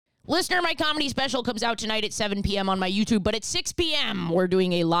Listener, my comedy special comes out tonight at 7 p.m. on my YouTube, but at 6 p.m., we're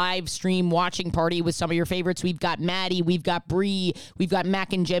doing a live stream watching party with some of your favorites. We've got Maddie, we've got Bree, we've got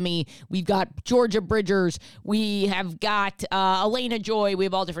Mac and Jimmy, we've got Georgia Bridgers, we have got Elena Joy. We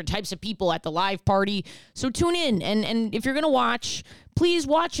have all different types of people at the live party. So tune in, and if you're going to watch, please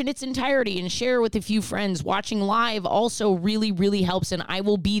watch in its entirety and share with a few friends. Watching live also really, really helps, and I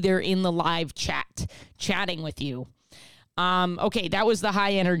will be there in the live chatting with you. Okay, that was the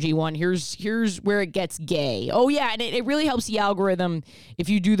high energy one. Here's where it gets gay. Oh yeah, and it really helps the algorithm if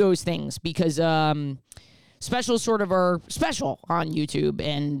you do those things, because specials sort of are special on YouTube,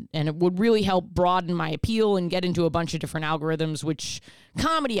 and it would really help broaden my appeal and get into a bunch of different algorithms,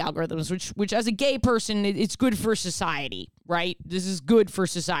 comedy algorithms, which as a gay person, it's good for society, right? This is good for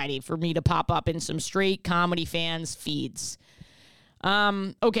society for me to pop up in some straight comedy fans' feeds.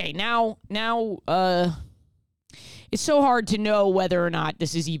 Okay, now, it's so hard to know whether or not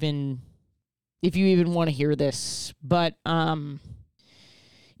this is if you even want to hear this, but, this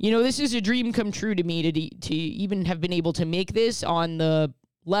is a dream come true to me to even have been able to make this on the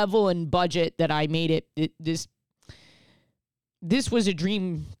level and budget that I made it. This was a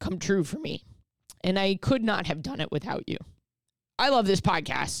dream come true for me, and I could not have done it without you. I love this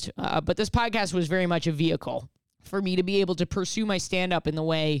podcast, but this podcast was very much a vehicle for me to be able to pursue my stand-up in the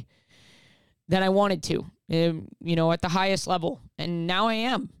way that I wanted to, at the highest level. And now I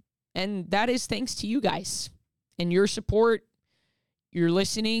am. And that is thanks to you guys and your support. You're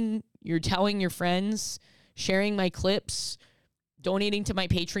listening, you're telling your friends, sharing my clips, donating to my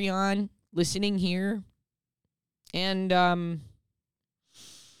Patreon, listening here. And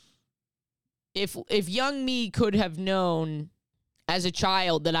if young me could have known as a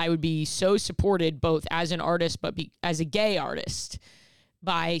child that I would be so supported both as an artist but as a gay artist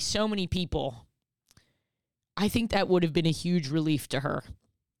by so many people, I think that would have been a huge relief to her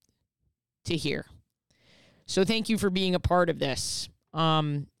to hear. So thank you for being a part of this.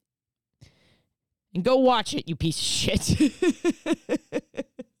 And go watch it, you piece of shit.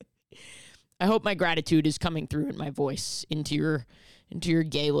 I hope my gratitude is coming through in my voice into your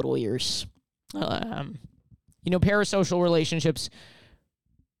gay little ears. Parasocial relationships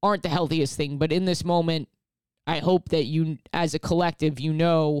aren't the healthiest thing, but in this moment, I hope that you, as a collective,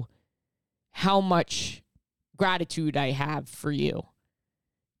 how much gratitude I have for you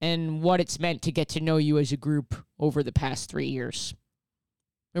and what it's meant to get to know you as a group over the past 3 years.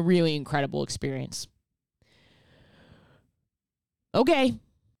 A really incredible experience. Okay,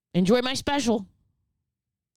 enjoy my special.